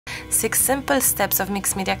6 simple steps of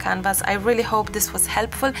mixed media canvas. I really hope this was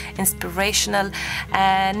helpful, inspirational,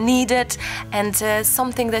 needed, and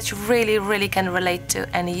something that you really can relate to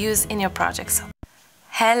and use in your projects.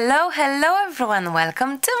 Hello everyone,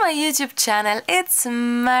 welcome to my YouTube channel. It's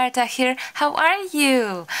Marta here. How are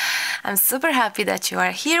you? I'm super happy that you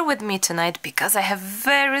are here with me tonight because I have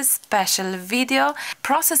very special video.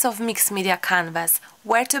 Process of mixed media canvas.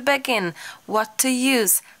 Where to begin, what to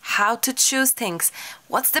use, how to choose things,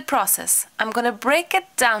 what's the process. I'm gonna break it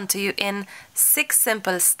down to you in 6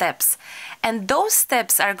 simple steps, and those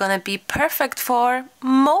steps are gonna be perfect for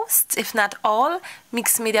most, if not all,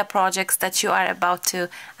 mixed media projects that you are about to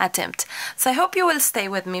attempt. So I hope you will stay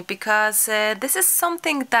with me because this is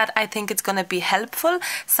something that I think it's gonna be helpful,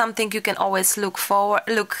 something you can always look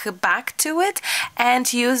back to it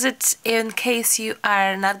and use it in case you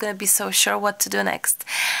are not gonna be so sure what to do next.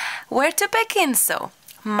 Where to begin? So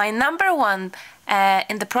my number one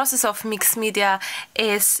in the process of mixed media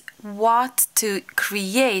is what to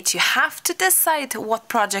create. You have to decide what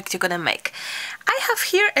project you're gonna make. I have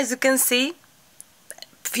here, as you can see,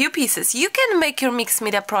 few pieces. You can make your mixed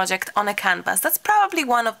media project on a canvas. That's probably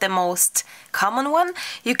one of the most common one.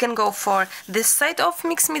 You can go for this side of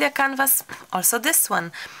mixed media canvas, also this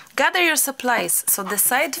one. Gather your supplies, so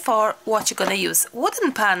decide for what you're gonna use.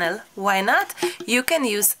 Wooden panel, why not? You can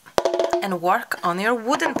use and work on your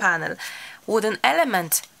wooden panel. Wooden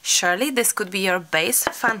element, surely this could be your base,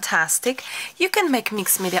 fantastic. You can make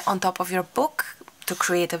mixed media on top of your book to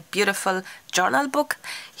create a beautiful journal book.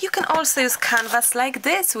 You can also use canvas like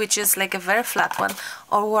this, which is like a very flat one,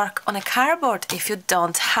 or work on a cardboard if you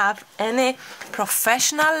don't have any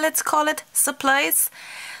professional, let's call it, supplies.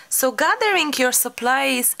 So gathering your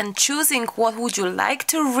supplies and choosing what would you like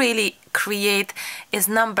to really create is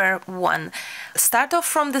number one. Start off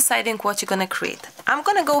from deciding what you're gonna create. I'm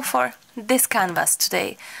gonna go for this canvas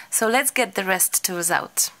today, so let's get the rest tools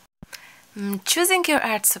out. Choosing your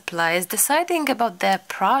art supplies, deciding about the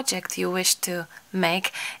project you wish to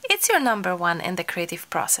make, it's your number one in the creative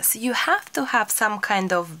process. You have to have some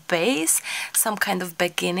kind of base, some kind of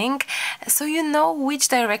beginning, so you know which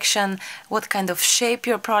direction, what kind of shape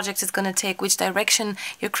your project is gonna take, which direction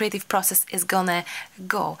your creative process is gonna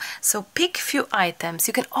go. So pick few items.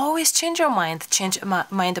 You can always change your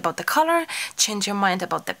mind about the color, change your mind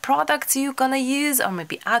about the products you're gonna use, or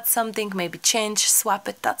maybe add something, maybe change, swap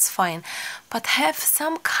it, that's fine. But have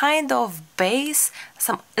some kind of base,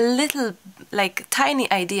 some little, like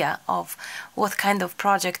tiny idea of what kind of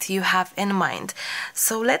project you have in mind.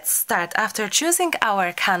 So let's start. After choosing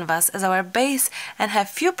our canvas as our base and have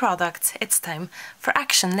few products, it's time for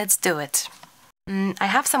action. Let's do it. I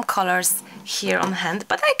have some colors here on hand,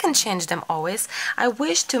 but I can change them always. I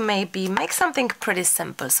wish to maybe make something pretty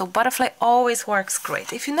simple, so butterfly always works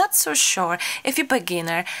great. If you're not so sure, if you're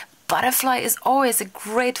beginner, butterfly is always a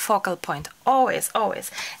great focal point, always.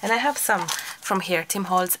 And I have some from here, Tim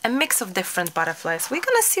Holtz, a mix of different butterflies. We're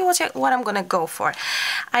gonna see what I'm gonna go for.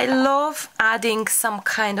 I love adding some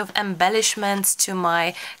kind of embellishments to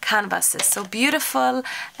my canvases. So beautiful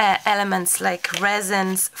elements like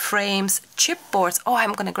resins, frames, chipboards. Oh,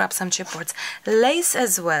 I'm gonna grab some chipboards. Lace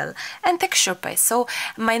as well, and texture paste. So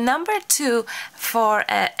my number two for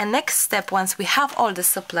a next step, once we have all the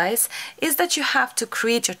supplies, is that you have to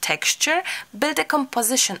create your texture, build a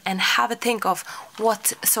composition, and have a think of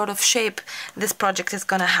what sort of shape this project is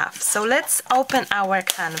gonna have. So let's open our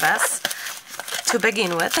canvas to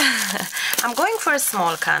begin with. I'm going for a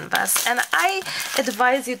small canvas, and I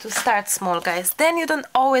advise you to start small, guys. Then you don't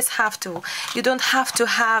have to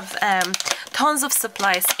have tons of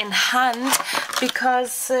supplies in hand,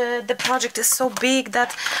 because the project is so big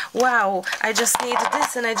that, wow, I just need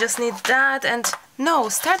this and I just need that. And no,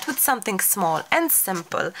 start with something small and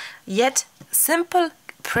simple, yet simple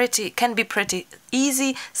can be pretty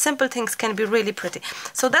easy. Simple things can be really pretty.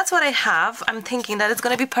 So that's what I have. I'm thinking that it's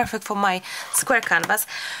gonna be perfect for my square canvas.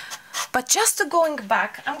 But just to going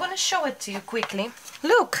back, I'm gonna show it to you quickly.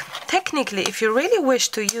 Look, technically, if you really wish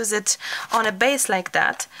to use it on a base like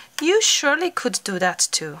that, you surely could do that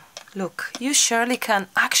too. Look, you surely can.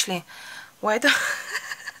 Actually, why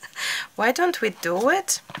don't we do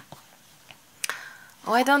it?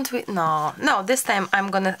 Why don't we? No, this time I'm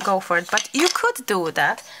gonna go for it, but you could do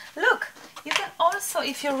that. Look, you can also,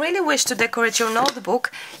 if you really wish to decorate your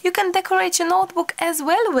notebook, you can decorate your notebook as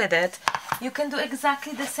well with it. You can do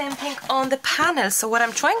exactly the same thing on the panel. So what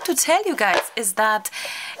I'm trying to tell you guys is that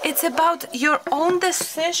it's about your own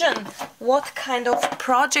decision what kind of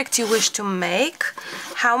project you wish to make,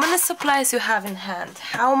 how many supplies you have in hand,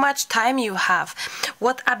 how much time you have,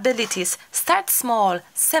 what abilities. Start small,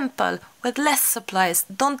 simple, with less supplies.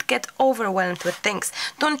 Don't get overwhelmed with things.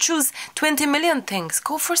 Don't choose 20 million things.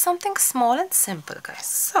 Go for something small and simple, guys.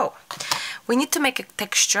 So we need to make a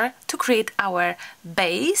texture to create our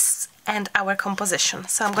base and our composition.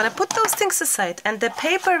 So I'm gonna put those things aside, and the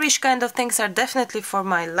paperish kind of things are definitely for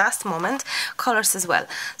my last moment, colors as well.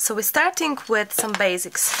 So we're starting with some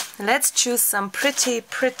basics. Let's choose some pretty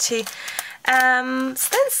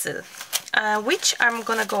stencil. Which I'm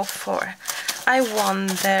gonna go for? I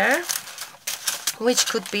wonder which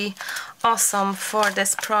could be awesome for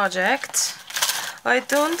this project. I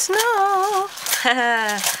don't know.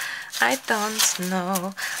 I don't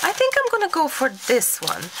know. I think I'm gonna go for this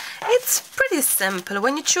one. It's pretty simple.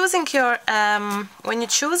 When you're choosing your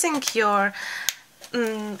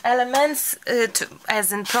elements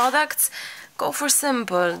as in products, go for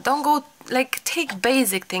simple. Don't go like take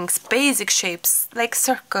basic things, basic shapes like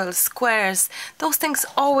circles, squares. Those things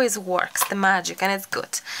always works the magic, and it's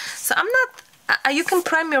good. So I'm not. You can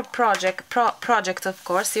prime your project, of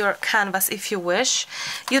course, your canvas if you wish.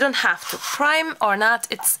 You don't have to prime or not.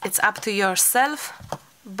 It's up to yourself.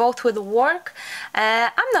 Both will work.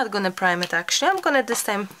 I'm not gonna prime it actually. I'm gonna this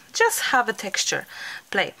time just have a texture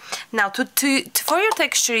play. Now for your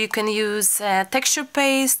texture you can use texture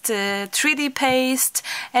paste, 3D paste,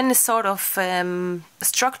 any sort of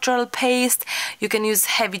structural paste. You can use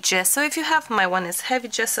heavy gesso if you have. My one is heavy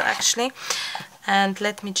gesso actually. And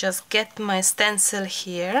let me just get my stencil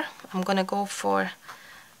here. I'm gonna go for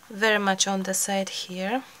very much on the side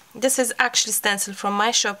here. This is actually stencil from my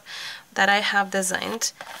shop that I have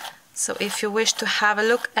designed. So if you wish to have a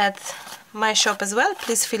look at my shop as well,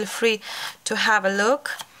 please feel free to have a look.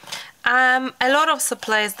 A lot of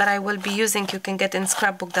supplies that I will be using you can get in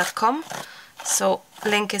scrapbook.com. So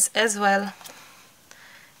link is as well.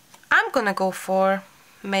 I'm gonna go for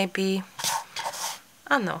maybe,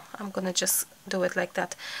 oh no, I'm gonna just do it like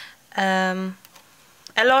that. A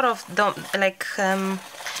lot of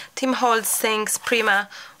Tim Holtz things, Prima,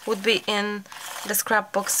 would be in the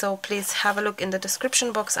scrapbook, so please have a look in the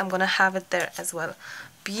description box. I'm gonna have it there as well.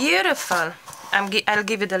 Beautiful. I'll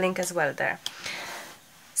give you the link as well there.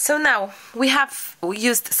 So now we have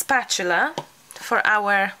used spatula for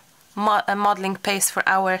our modeling paste, for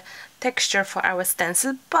our texture, for our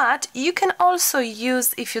stencil, but you can also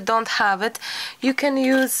use, if you don't have it, you can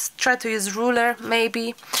try to use ruler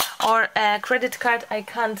maybe, or a credit card. I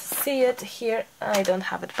can't see it here, I don't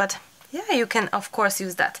have it, but yeah, you can of course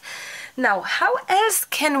use that. Now, how else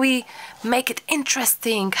can we make it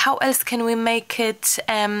interesting? How else can we make it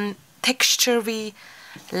texture-y?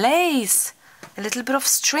 Lace, a little bit of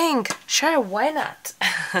string, sure, why not?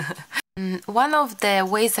 One of the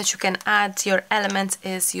ways that you can add your elements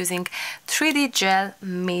is using 3D gel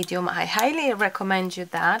medium. I highly recommend you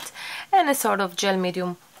that. And a sort of gel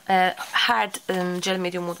medium, hard gel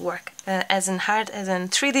medium would work, as in hard, as in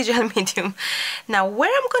 3D gel medium. Now,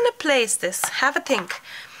 where I'm gonna place this, have a think.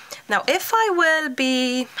 Now, if I will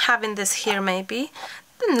be having this here maybe,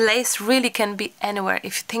 then lace really can be anywhere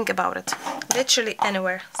if you think about it. Literally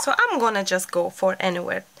anywhere. So I'm gonna just go for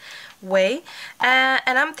anywhere way,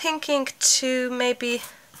 and I'm thinking to maybe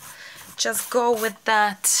just go with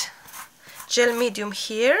that gel medium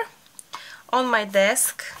here on my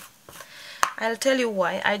desk. I'll tell you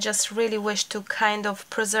why. I just really wish to kind of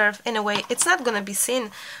preserve, in a way, it's not gonna be seen,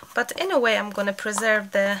 but in a way I'm gonna preserve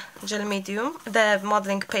the gel medium, the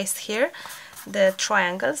modeling paste here, the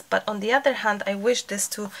triangles, but on the other hand I wish this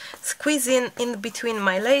to squeeze in between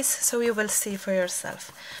my lace, so you will see for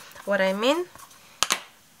yourself what I mean.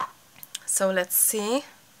 So let's see.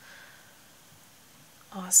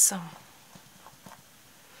 Awesome.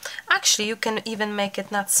 Actually, you can even make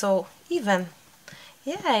it not so even.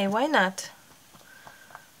 Yay, why not?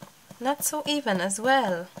 Not so even as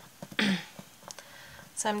well.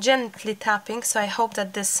 So I'm gently tapping, so I hope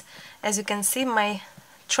that this, as you can see, my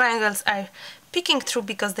triangles are peeking through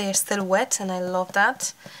because they are still wet, and I love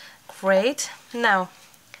that. Great. Now,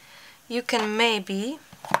 you can maybe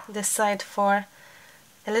decide for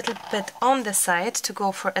a little bit on the side to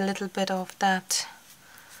go for a little bit of that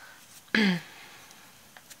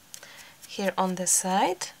here on the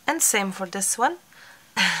side, and same for this one.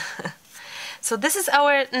 So this is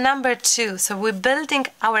our number 2. So we're building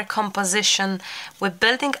our composition, we're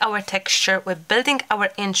building our texture, we're building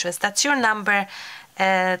our interest. That's your number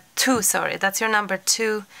 2, sorry, that's your number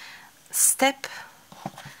 2 step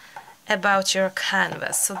about your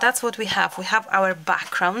canvas. So that's what we have. We have our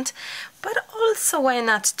background, but also why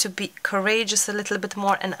not to be courageous a little bit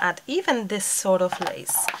more and add even this sort of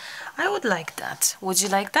lace. I would like that. Would you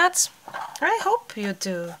like that? I hope you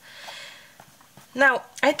do. Now,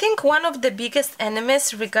 I think one of the biggest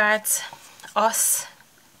enemies regards us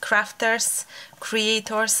crafters,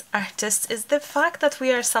 creators, artists is the fact that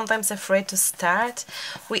we are sometimes afraid to start.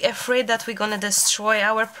 We're afraid that we're gonna destroy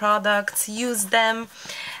our products, use them.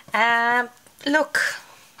 Look,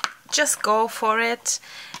 just go for it.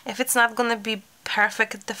 If it's not gonna be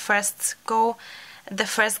perfect at the first go, at the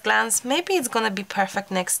first glance, maybe it's gonna be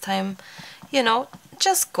perfect next time. You know,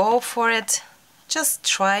 just go for it. Just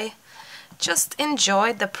try. Just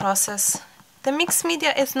enjoy the process. The mixed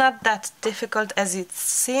media is not that difficult as it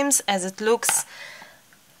seems, as it looks.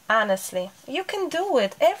 Honestly, you can do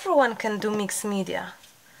it. Everyone can do mixed media.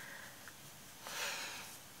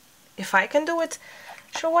 If I can do it,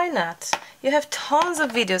 sure, why not? You have tons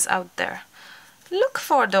of videos out there. Look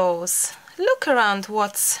for those. Look around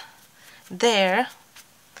what's there.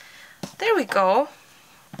 There we go.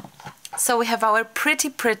 So we have our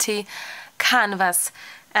pretty canvas,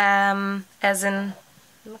 as in,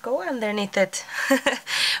 go underneath it.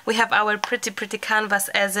 We have our pretty canvas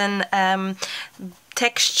as in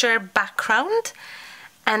texture background,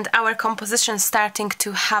 and our composition starting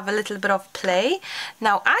to have a little bit of play.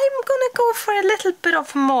 Now I'm gonna go for a little bit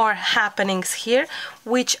of more happenings here,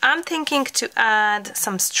 which I'm thinking to add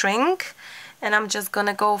some string, and I'm just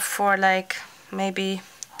gonna go for like maybe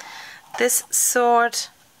this sort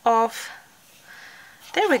of,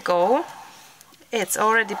 there we go. It's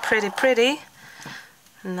already pretty.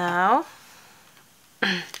 Now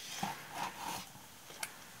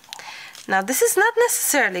now this is not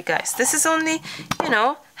necessarily, guys, this is only, you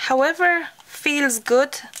know, however feels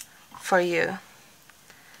good for you.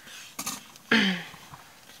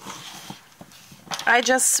 I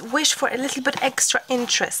just wish for a little bit extra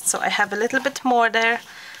interest, so I have a little bit more there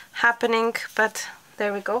happening, but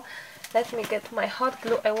there we go. Let me get my hot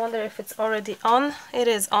glue. I wonder if it's already on. It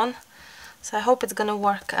is on, so I hope it's gonna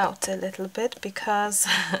work out a little bit, because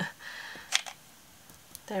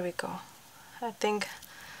there we go. I think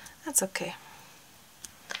that's okay.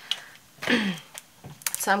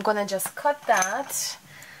 So I'm gonna just cut that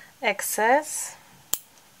excess.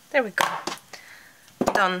 There we go.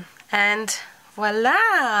 Done. And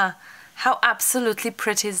voila! How absolutely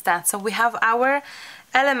pretty is that? So we have our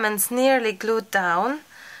elements nearly glued down.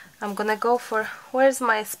 I'm gonna go for, where's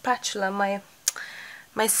my spatula,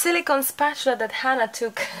 my silicone spatula that Hannah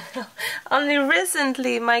took only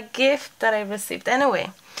recently, my gift that I received.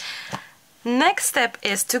 Anyway, next step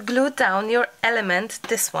is to glue down your element,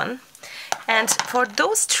 this one. And for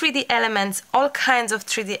those 3D elements, all kinds of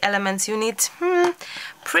 3D elements, you need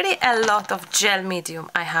pretty a lot of gel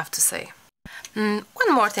medium, I have to say. One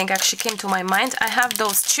more thing actually came to my mind. I have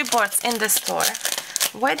those chipboards in the store.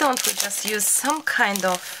 Why don't we just use some kind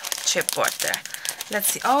of chipboard there?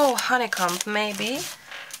 Let's see. Oh, honeycomb, maybe.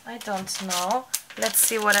 I don't know. Let's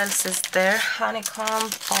see what else is there.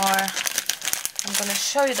 Honeycomb, or I'm gonna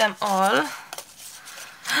show you them all.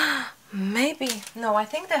 Maybe, no, I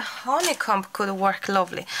think the honeycomb could work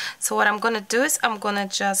lovely. So what I'm gonna do is I'm gonna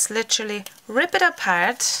just literally rip it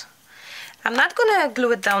apart. I'm not gonna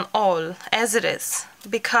glue it down all as it is,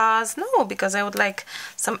 because I would like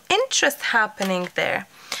some interest happening there.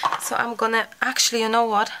 So I'm gonna, actually, you know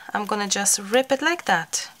what, I'm gonna just rip it like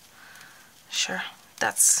that. Sure,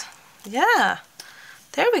 that's, yeah,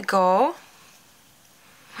 there we go.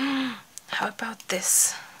 How about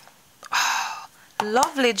this? Oh,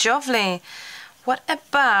 lovely jovely. What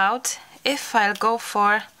about if I'll go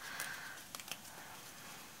for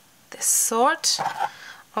this sort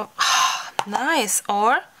of, oh, nice,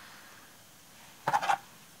 or a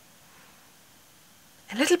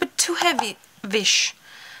little bit too heavy-ish.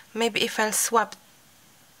 Maybe if I'll swap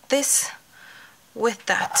this with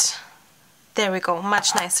that. There we go,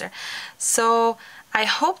 much nicer. So I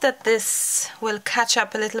hope that this will catch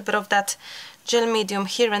up a little bit of that gel medium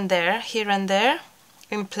here and there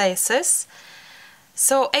in places.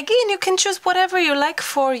 So again, you can choose whatever you like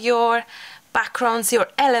for your backgrounds, your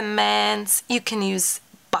elements. You can use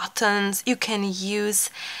buttons, you can use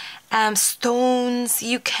stones,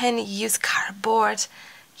 you can use cardboard,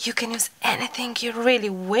 you can use anything you really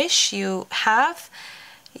wish you have.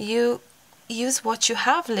 You use what you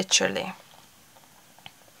have, literally.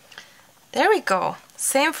 There we go.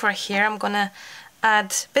 Same for here. I'm gonna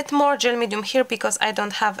add a bit more gel medium here because I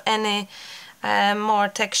don't have any more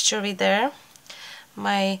texture there.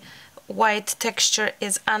 My white texture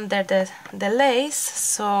is under the lace,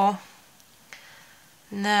 so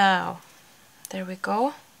now there we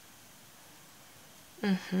go.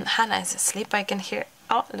 Hannah is asleep, I can hear.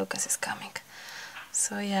 Oh, Lucas is coming.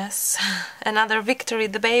 So yes, another victory.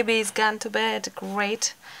 The baby is gone to bed.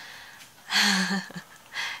 Great.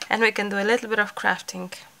 And we can do a little bit of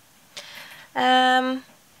crafting.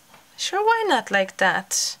 Sure, why not like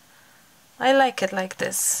that? I like it like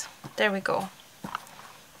this. There we go.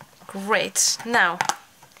 Great. Now,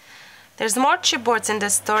 there's more chipboards in the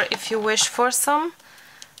store if you wish for some,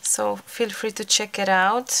 so feel free to check it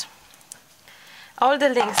out. All the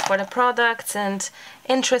links for the products and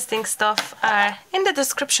interesting stuff are in the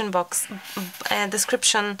description box,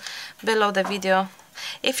 description below the video.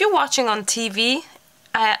 If you're watching on TV,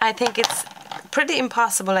 I think it's pretty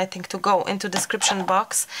impossible, I think, to go into description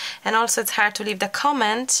box, and also it's hard to leave the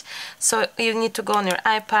comment, so you need to go on your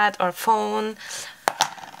iPad or phone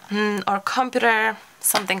or computer,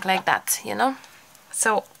 something like that, you know.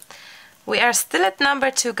 So we are still at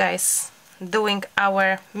number 2, guys, doing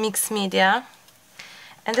our mixed media,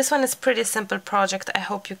 and this one is pretty simple project. I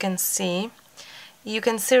hope you can see. You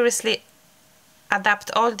can seriously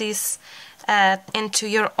adapt all these into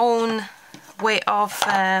your own way of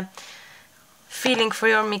feeling for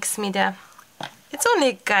your mixed media. It's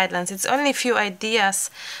only guidelines, it's only a few ideas,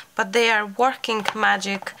 but they are working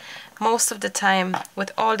magic most of the time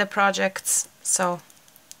with all the projects. So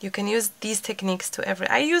you can use these techniques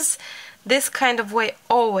to I use this kind of way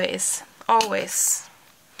always.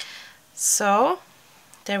 So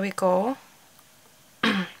there we go.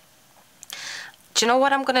 Do you know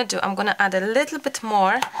what I'm gonna do? I'm gonna add a little bit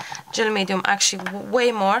more gel medium, actually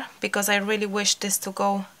way more, because I really wish this to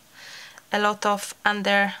go a lot of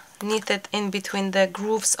underneath it, in between the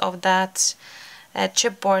grooves of that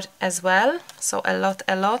chipboard as well. So a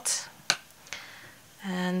lot.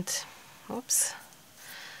 And oops,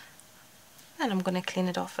 and I'm gonna clean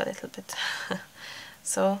it off a little bit.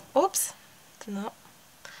 So oops, no,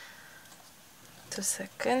 2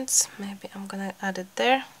 seconds, maybe I'm gonna add it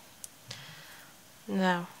there.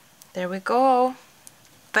 Now there we go,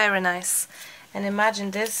 very nice. And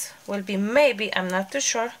imagine this will be, maybe, I'm not too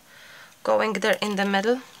sure, going there in the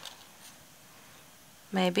middle.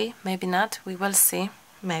 Maybe not, we will see.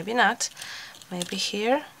 Maybe not, maybe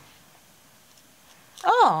here.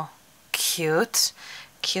 Oh, cute.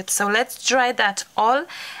 So let's dry that all,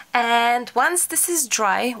 and once this is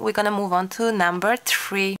dry, we're gonna move on to number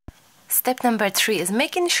 3. Step number 3 is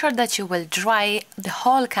making sure that you will dry the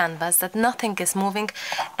whole canvas, that nothing is moving,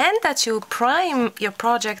 and that you prime your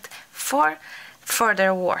project for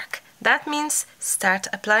further work. That means start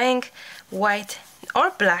applying white or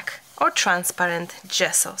black or transparent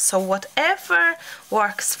gesso, so whatever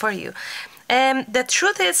works for you. The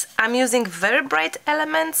truth is, I'm using very bright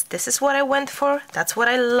elements. This is what I went for. That's what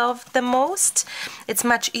I love the most. It's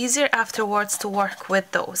much easier afterwards to work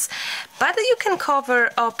with those. But you can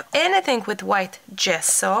cover up anything with white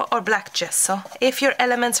gesso or black gesso. If your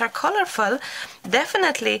elements are colorful,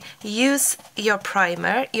 definitely use your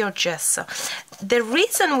primer, your gesso. The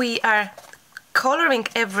reason we are coloring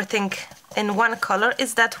everything in one color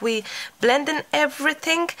is that we blend in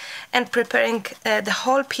everything and preparing the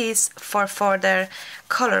whole piece for further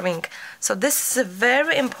coloring. So this is a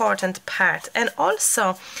very important part. And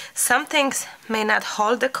also, some things may not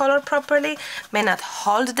hold the color properly, may not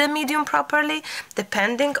hold the medium properly,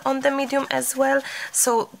 depending on the medium as well.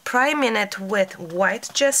 So priming it with white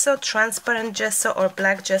gesso, transparent gesso or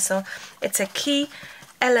black gesso, it's a key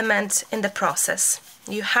element in the process.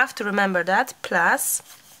 You have to remember that. Plus,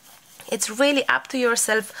 it's really up to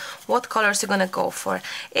yourself what colors you're gonna go for.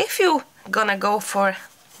 If you're gonna go for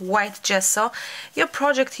white gesso, your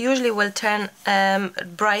project usually will turn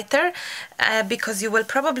brighter because you will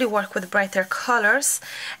probably work with brighter colors,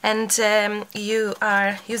 and you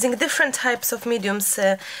are using different types of mediums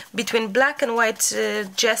between black and white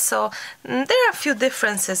gesso. There are a few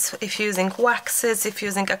differences if you're using waxes, if you're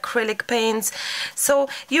using acrylic paints, so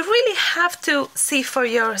you really have to see for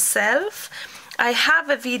yourself. I have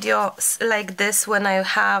a video like this when I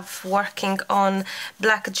have working on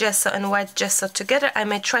black gesso and white gesso together. I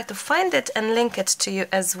may try to find it and link it to you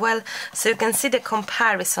as well, so you can see the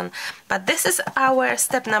comparison. But this is our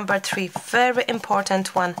step number 3, very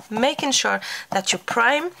important one, making sure that you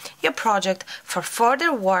prime your project for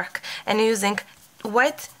further work and using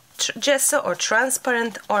white gesso or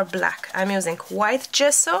transparent or black. I'm using white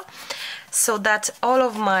gesso so that all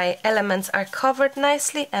of my elements are covered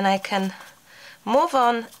nicely, and I can move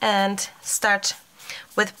on and start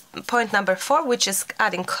with point number 4, which is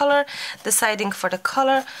adding color, deciding for the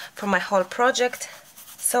color for my whole project.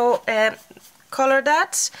 So color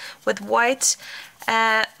that with white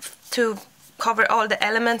to cover all the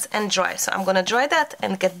elements and dry. So I'm gonna dry that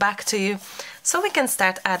and get back to you so we can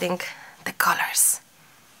start adding the colors.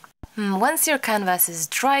 Once your canvas is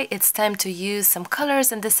dry, it's time to use some colors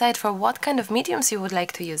and decide for what kind of mediums you would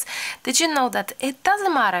like to use. Did you know that it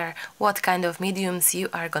doesn't matter what kind of mediums you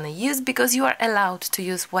are gonna use, because you are allowed to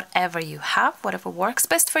use whatever you have, whatever works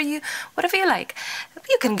best for you, whatever you like.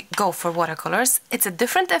 You can go for watercolors. It's a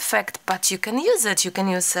different effect, but you can use it. You can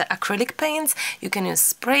use acrylic paints, you can use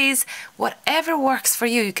sprays, whatever works for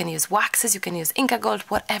you. You can use waxes, you can use Inca Gold,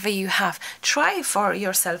 whatever you have. Try for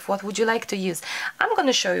yourself what would you like to use. I'm going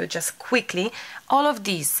to show you just quickly all of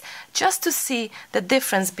these, just to see the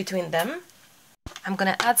difference between them. I'm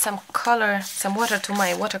going to add some color, some water to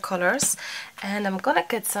my watercolors, and I'm going to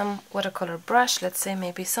get some watercolor brush, let's say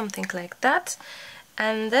maybe something like that.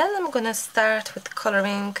 And then I'm gonna start with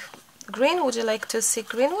coloring green. Would you like to see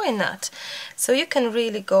green? Why not? So you can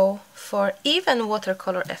really go for even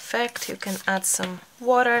watercolor effect. You can add some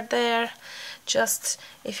water there, just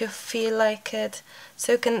if you feel like it.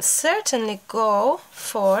 So you can certainly go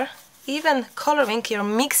for even coloring your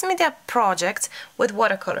mixed media project with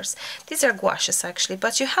watercolors. These are gouaches actually,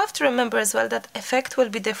 but you have to remember as well that effect will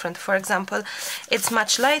be different. For example, it's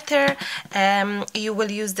much lighter, you will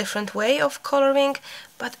use different way of coloring,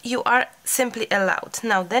 but you are simply allowed.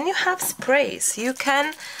 Now then you have sprays. You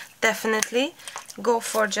can definitely go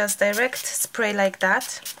for just direct spray like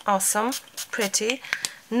that. Awesome, pretty,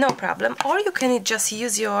 no problem. Or you can just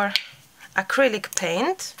use your acrylic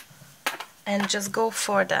paint and just go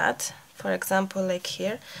for that, for example like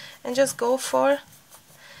here, and just go for,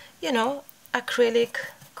 you know, acrylic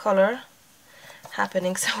color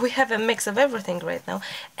happening. So we have a mix of everything right now,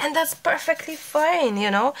 and that's perfectly fine. You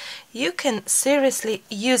know, you can seriously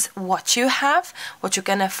use what you have, what you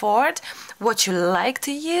can afford, what you like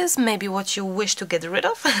to use, maybe what you wish to get rid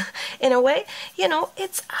of in a way. You know,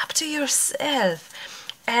 it's up to yourself,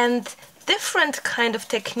 and different kind of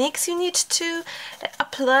techniques you need to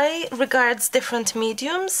apply regards different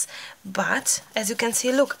mediums. But as you can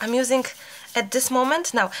see, look, I'm using at this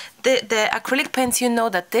moment now the acrylic paints, you know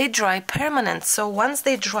that they dry permanent, so once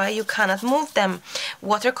they dry you cannot move them.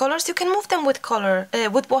 Watercolors, you can move them with color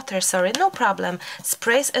with water, sorry, no problem.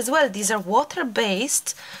 Sprays as well, these are water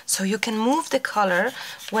based, so you can move the color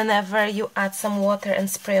whenever you add some water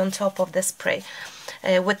and spray on top of the spray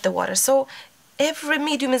with the water. So every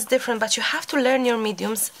medium is different, but you have to learn your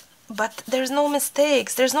mediums. But there's no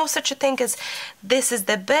mistakes. There's no such a thing as this is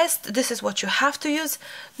the best, this is what you have to use.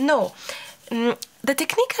 No. The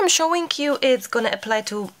technique I'm showing you, it's gonna apply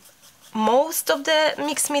to most of the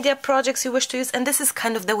mixed media projects you wish to use, and this is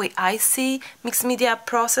kind of the way I see mixed media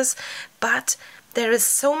process. But there is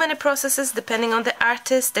so many processes depending on the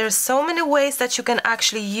artist. There's so many ways that you can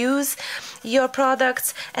actually use your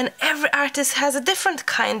products, and every artist has a different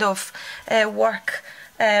kind of work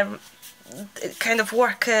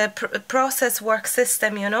process, work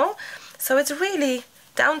system, you know. So it's really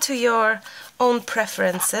down to your own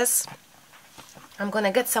preferences. I'm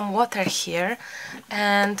gonna get some water here,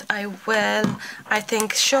 and I will, I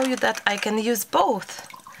think, show you that I can use both,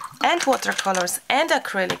 and watercolors and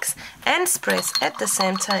acrylics and sprays at the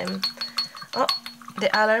same time. Oh,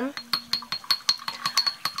 the alarm.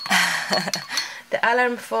 The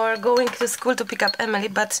alarm for going to school to pick up Emily,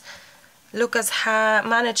 but Lucas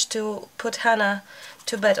managed to put Hannah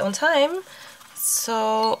to bed on time,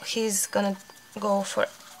 so he's gonna go for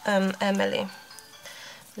Emily.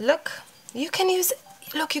 Look, you can use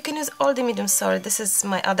all the mediums. Sorry, this is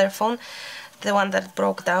my other phone, the one that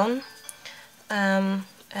broke down, and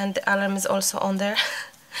the alarm is also on there.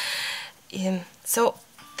 So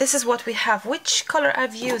this is what we have. Which color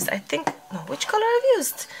I've used? Which color I've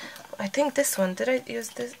used? I think this one. Did I use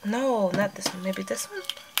this? No, not this one. Maybe this one?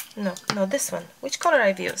 No, this one. Which color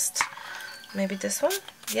I've used? Maybe this one?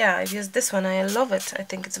 Yeah, I've used this one. I love it. I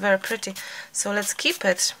think it's very pretty. So let's keep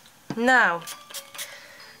it. Now,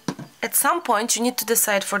 at some point you need to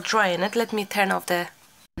decide for drying it. Let me turn off the...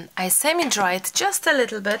 I semi-dried just a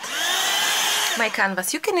little bit my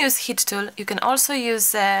canvas. You can use heat tool. You can also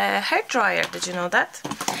use a hair dryer. Did you know that?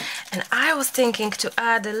 And I was thinking to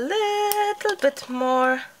add a little bit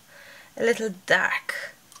more, a little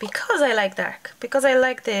dark. Because I like dark, because I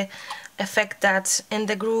like the effect that in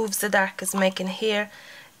the grooves the dark is making here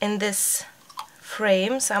in this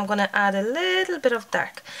frame. So I'm gonna add a little bit of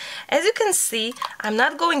dark. As you can see, I'm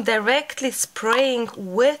not going directly spraying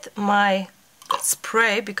with my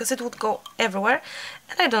spray because it would go everywhere,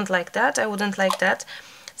 and I don't like that. I wouldn't like that.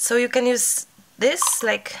 So you can use this,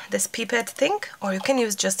 like this pipette thing, or you can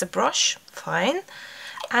use just a brush, fine.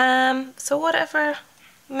 So whatever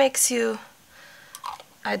makes you...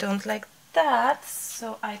 I don't like that,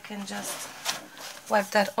 so I can just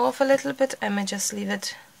wipe that off a little bit. I may just leave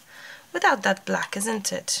it without that black,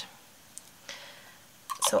 isn't it?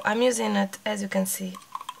 So I'm using it, as you can see,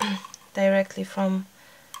 directly from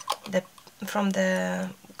the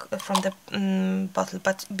bottle.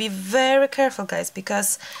 But be very careful, guys,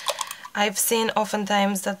 because I've seen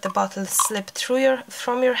oftentimes that the bottle slips through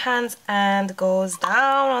from your hands and goes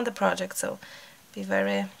down on the project, so be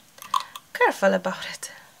very careful about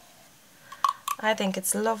it. I think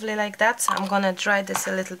it's lovely like that, so I'm gonna dry this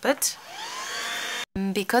a little bit.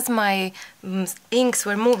 Because my inks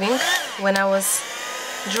were moving when I was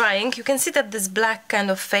drying, you can see that this black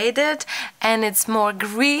kind of faded and it's more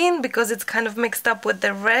green because it's kind of mixed up with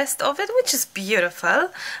the rest of it, which is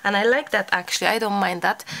beautiful, and I like that actually. I don't mind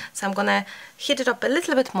that, so I'm gonna heat it up a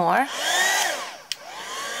little bit more.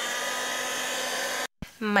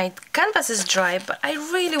 My canvas is dry, but I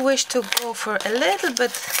really wish to go for a little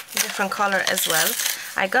bit different color as well.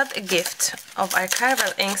 I got a gift of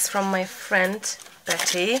archival inks from my friend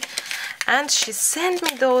Betty, and she sent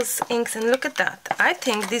me those inks, and look at that. I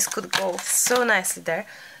think this could go so nicely there.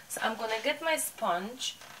 So I'm gonna get my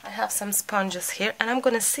sponge. I have some sponges here, and I'm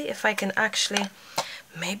gonna see if I can actually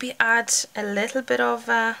maybe add a little bit of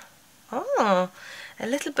a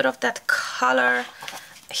little bit of that color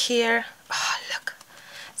here. Oh, look.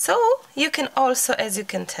 So you can also, as you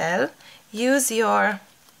can tell, use your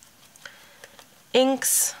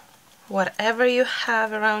inks, whatever you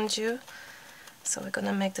have around you. So we're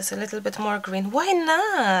gonna make this a little bit more green. Why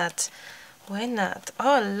not? Why not?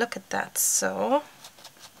 Oh, look at that. So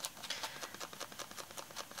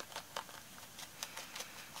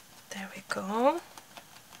there we go.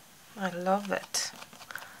 I love it.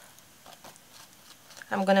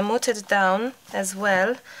 I'm gonna mute it down as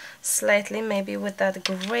well, slightly, maybe with that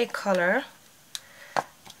gray color.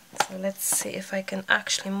 So let's see if I can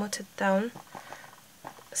actually mute it down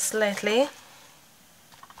slightly.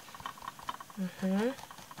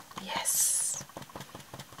 Yes.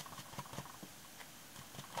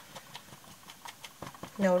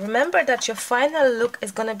 Now remember that your final look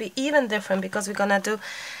is gonna be even different, because we're gonna do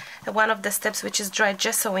one of the steps, which is dry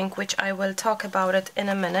gessoing, which I will talk about it in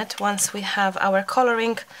a minute once we have our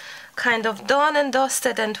coloring kind of done and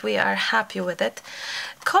dusted and we are happy with it.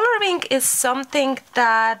 Coloring is something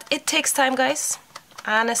that it takes time, guys.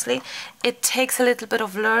 Honestly, it takes a little bit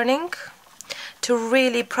of learning to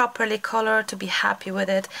really properly color, to be happy with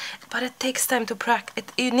it, but it takes time to practice.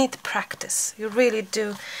 You need practice. You really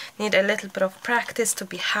do need a little bit of practice to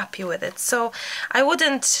be happy with it. So I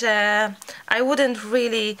wouldn't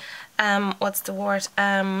really what's the word,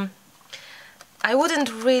 I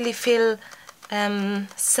wouldn't really feel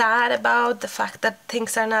sad about the fact that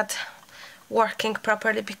things are not working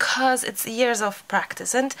properly, because it's years of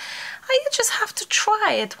practice, and you just have to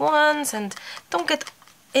try it once, and don't get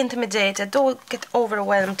intimidated, don't get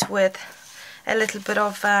overwhelmed with a little bit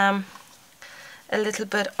of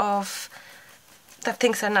that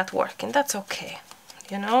things are not working. That's okay,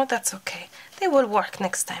 you know, that's okay. They will work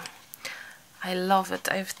next time. I love it.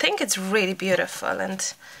 I think it's really beautiful,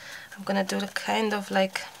 and I'm gonna do the kind of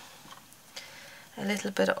like a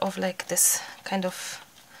little bit of like this kind of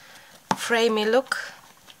framey look,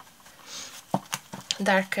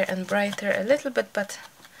 darker and brighter a little bit, but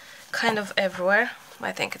kind of everywhere.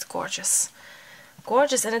 I think it's gorgeous,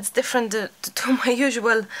 gorgeous, and it's different to my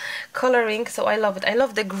usual coloring, so I love it. I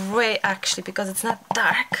love the gray actually, because it's not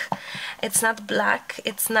dark, it's not black,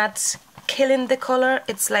 it's not killing the color,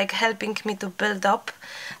 it's like helping me to build up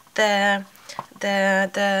the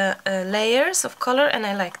layers of color, and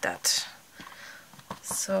I like that.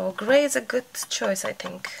 So gray is a good choice, I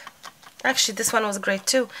think. Actually, this one was great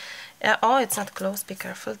too. Oh, it's not closed, be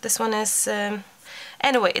careful. This one is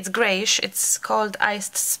anyway, it's grayish. It's called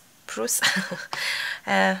iced spruce,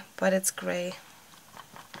 but it's gray,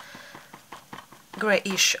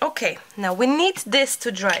 grayish. Okay, now we need this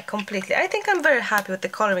to dry completely. I think I'm very happy with the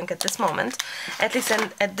coloring at this moment, at least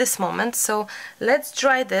at this moment. So let's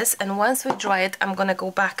dry this, and once we dry it, I'm gonna go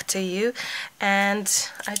back to you, and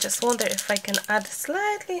I just wonder if I can add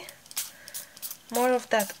slightly more of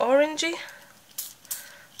that orangey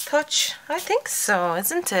touch. I think so,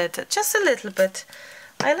 isn't it? Just a little bit.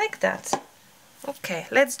 I like that. Okay,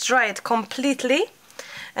 let's dry it completely,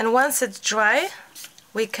 and once it's dry,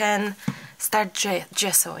 we can start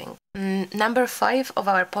gessoing. Number 5 of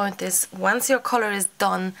our point is, once your color is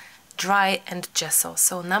done, dry and gesso.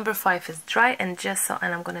 So number 5 is dry and gesso,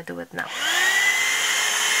 and I'm gonna do it now.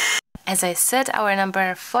 As I said, our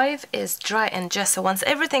number 5 is dry and gesso. Once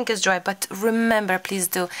everything is dry, but remember, please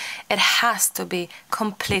do, it has to be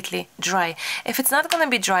completely dry. If it's not going to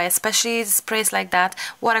be dry, especially sprays like that,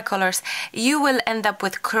 watercolors, you will end up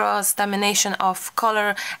with cross-lamination of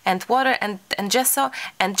color and water and gesso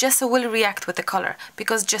will react with the color,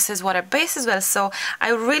 because gesso is water-based as well. So I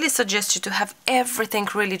really suggest you to have everything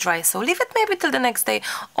really dry. So leave it maybe till the next day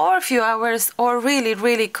or a few hours, or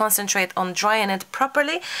really concentrate on drying it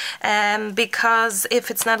properly. Because if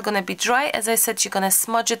it's not going to be dry, as I said, you're going to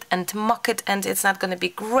smudge it and muck it, and it's not going to be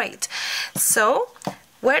great. So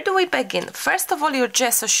where do we begin? First of all, your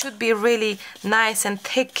gesso should be really nice and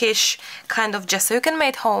thickish kind of gesso. You can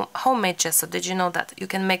make homemade gesso. Did you know that? You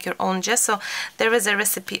can make your own gesso. There is a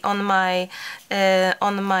recipe on my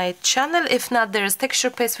channel. If not, there is texture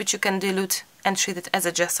paste which you can dilute and treat it as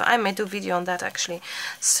a gesso. I may do a video on that actually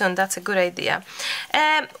soon. That's a good idea.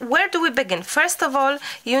 Where do we begin? First of all,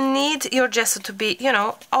 you need your gesso to be, you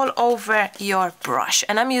know, all over your brush,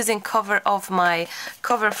 and I'm using cover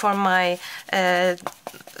for my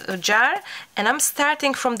jar, and I'm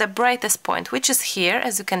starting from the brightest point, which is here,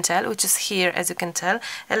 as you can tell,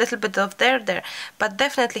 a little bit of there, but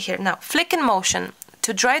definitely here. Now, flick in motion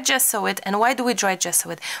to dry gesso it. And why do we dry gesso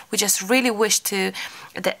it? We just really wish to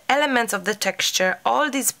the elements of the texture, all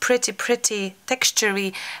these pretty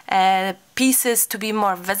textury pieces to be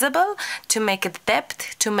more visible, to make it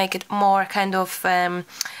depth, to make it more kind of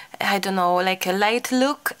I don't know, like a light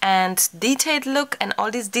look and detailed look, and all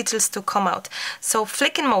these details to come out. So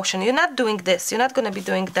flick in motion. You're not doing this, you're not going to be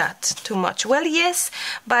doing that too much. Well, yes,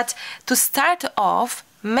 but to start off,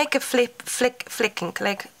 make a flicking,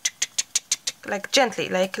 like gently,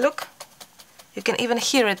 like look, you can even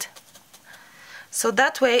hear it. So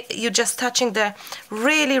that way you're just touching the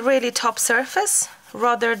really top surface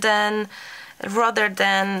rather than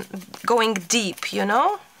going deep, you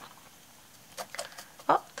know.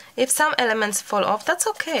 Oh, if some elements fall off, that's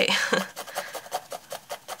okay.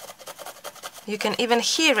 You can even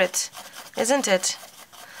hear it, isn't it?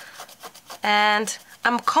 And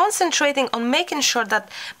I'm concentrating on making sure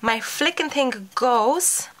that my flicking thing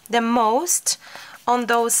goes the most on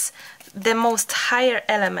the most higher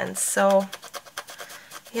elements. So,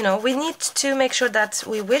 you know, we need to make sure that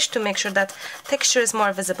we wish to make sure that texture is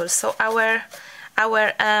more visible. So our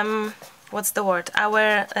what's the word?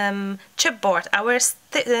 Our chipboard, our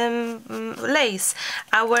lace,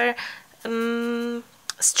 our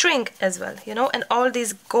string as well, you know, and all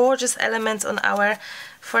these gorgeous elements on our,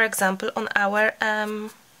 for example, on our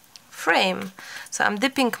frame. So I'm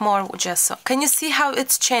dipping more gesso. Can you see how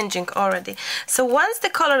it's changing already? So once the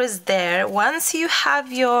color is there, once you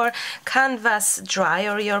have your canvas dry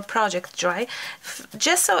or your project dry,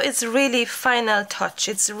 gesso is really final touch.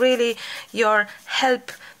 It's really your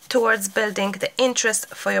help towards building the interest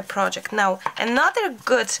for your project. Now, another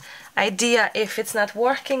good idea, if it's not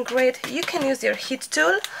working great, you can use your heat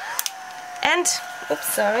tool and,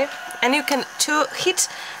 oops, sorry, and you can heat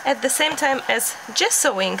at the same time as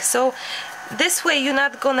gessoing. So this way you're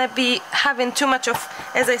not gonna be having too much of,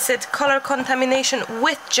 as I said, color contamination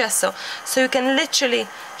with gesso. So you can literally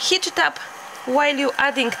heat it up while you're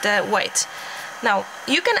adding the white. Now,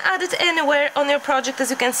 you can add it anywhere on your project, as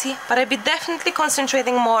you can see, but I'll be definitely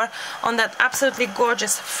concentrating more on that absolutely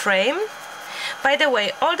gorgeous frame. By the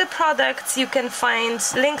way, all the products you can find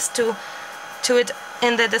links to it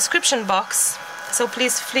in the description box, so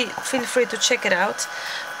please feel free to check it out.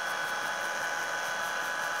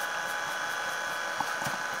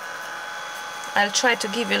 I'll try to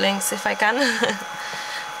give you links if I can.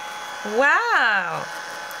 Wow!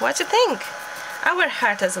 What do you think? Our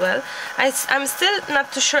heart as well. I'm still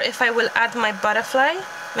not too sure if I will add my butterfly.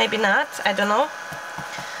 Maybe not, I don't know.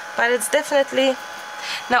 But it's definitely...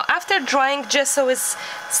 Now after drying, gesso is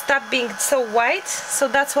stopped being so white, so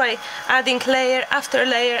that's why adding layer after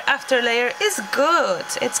layer after layer is good.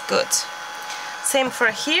 It's good. Same for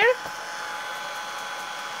here.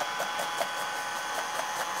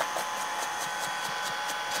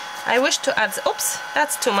 I wish to add, oops,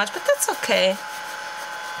 that's too much, but that's okay.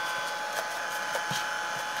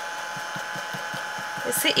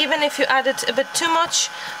 You see, even if you added a bit too much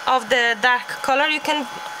of the dark color, you can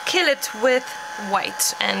kill it with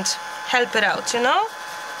white and help it out, you know.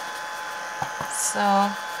 So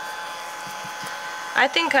I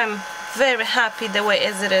think I'm very happy the way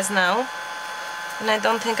as it is now, and I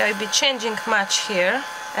don't think I'll be changing much here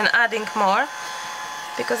and adding more,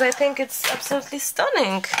 because I think it's absolutely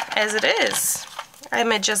stunning as it is. I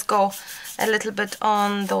may just go a little bit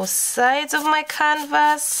on those sides of my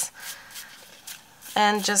canvas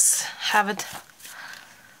and just have it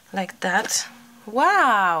like that.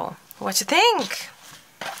 Wow, what you think?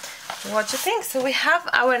 what you think. So we have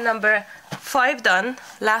our number 5 done.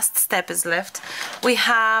 Last step is left. We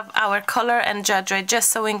have our color and judge,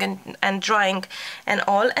 gessoing and drawing and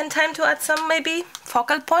all, and time to add some maybe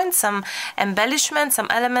focal points, some embellishments, some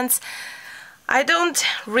elements. I don't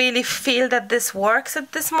really feel that this works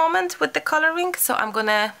at this moment with the coloring, so I'm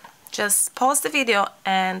gonna just pause the video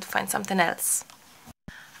and find something else.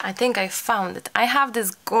 I think I found it. I have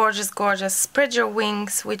this gorgeous spread your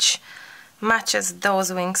wings, which matches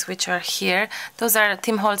those wings which are here. Those are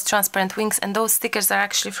Tim Holtz transparent wings, and those stickers are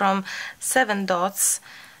actually from 7 Dots.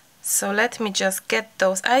 So let me just get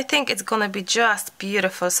those. I think it's gonna be just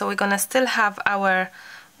beautiful. So we're gonna still have our,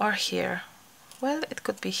 or here, well, it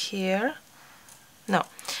could be here. No,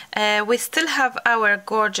 we still have our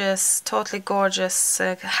gorgeous, totally gorgeous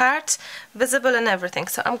heart visible and everything.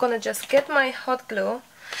 So I'm gonna just get my hot glue.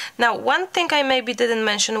 Now, one thing I maybe didn't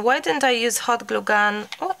mention, why didn't I use hot glue gun?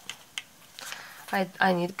 Oh,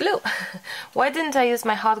 I need glue. Why didn't I use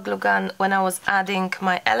my hot glue gun when I was adding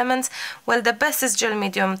my elements? Well, the best is gel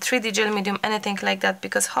medium, 3D gel medium, anything like that,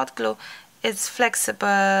 because hot glue is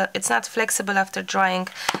flexible. It's not flexible after drying,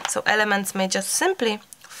 so elements may just simply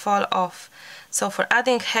fall off. So for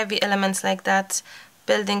adding heavy elements like that,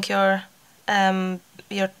 building your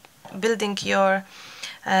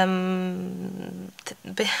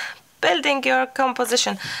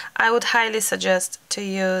composition, I would highly suggest to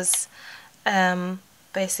use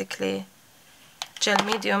basically gel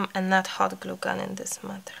medium and not hot glue gun in this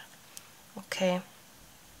matter. Okay,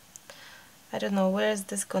 I don't know where is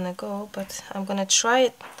this gonna go, but I'm gonna try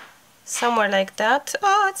it somewhere like that.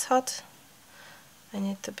 Oh, it's hot. I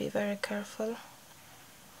need to be very careful.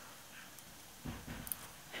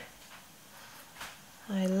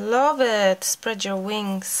 I love it. Spread your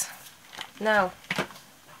wings. Now,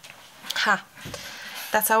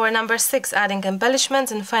 that's our number 6, adding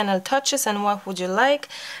embellishments and final touches and what would you like.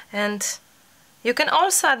 And you can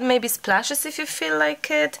also add maybe splashes if you feel like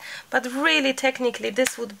it, but really technically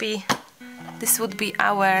this would be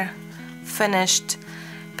our finished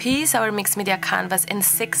piece, our mixed media canvas in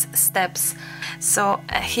 6 steps. So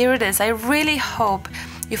here it is. I really hope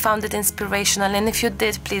you found it inspirational, and if you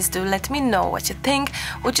did, please do let me know what you think.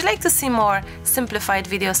 Would you like to see more simplified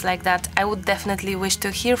videos like that? I would definitely wish to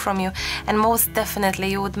hear from you, and most definitely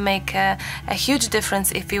you would make a huge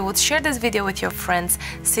difference if you would share this video with your friends.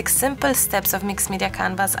 6 simple steps of mixed media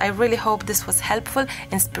canvas. I really hope this was helpful,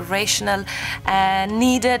 inspirational,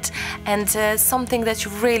 needed, and something that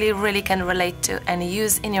you really can relate to and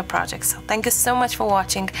use in your projects. So thank you so much for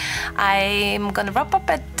watching. I'm gonna wrap up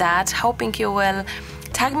at that, hoping you will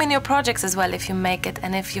tag me in your projects as well if you make it,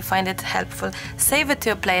 and if you find it helpful, save it to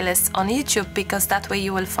your playlist on YouTube, because that way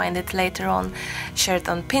you will find it later on. Share it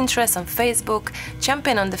on Pinterest, on Facebook, jump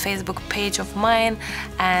in on the Facebook page of mine,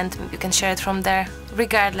 and you can share it from there.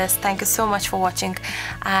 Regardless, thank you so much for watching.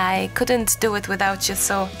 I couldn't do it without you,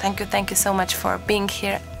 so thank you so much for being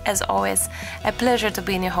here. As always, a pleasure to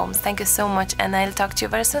be in your homes. Thank you so much, and I'll talk to you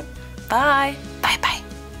very soon. Bye. Bye.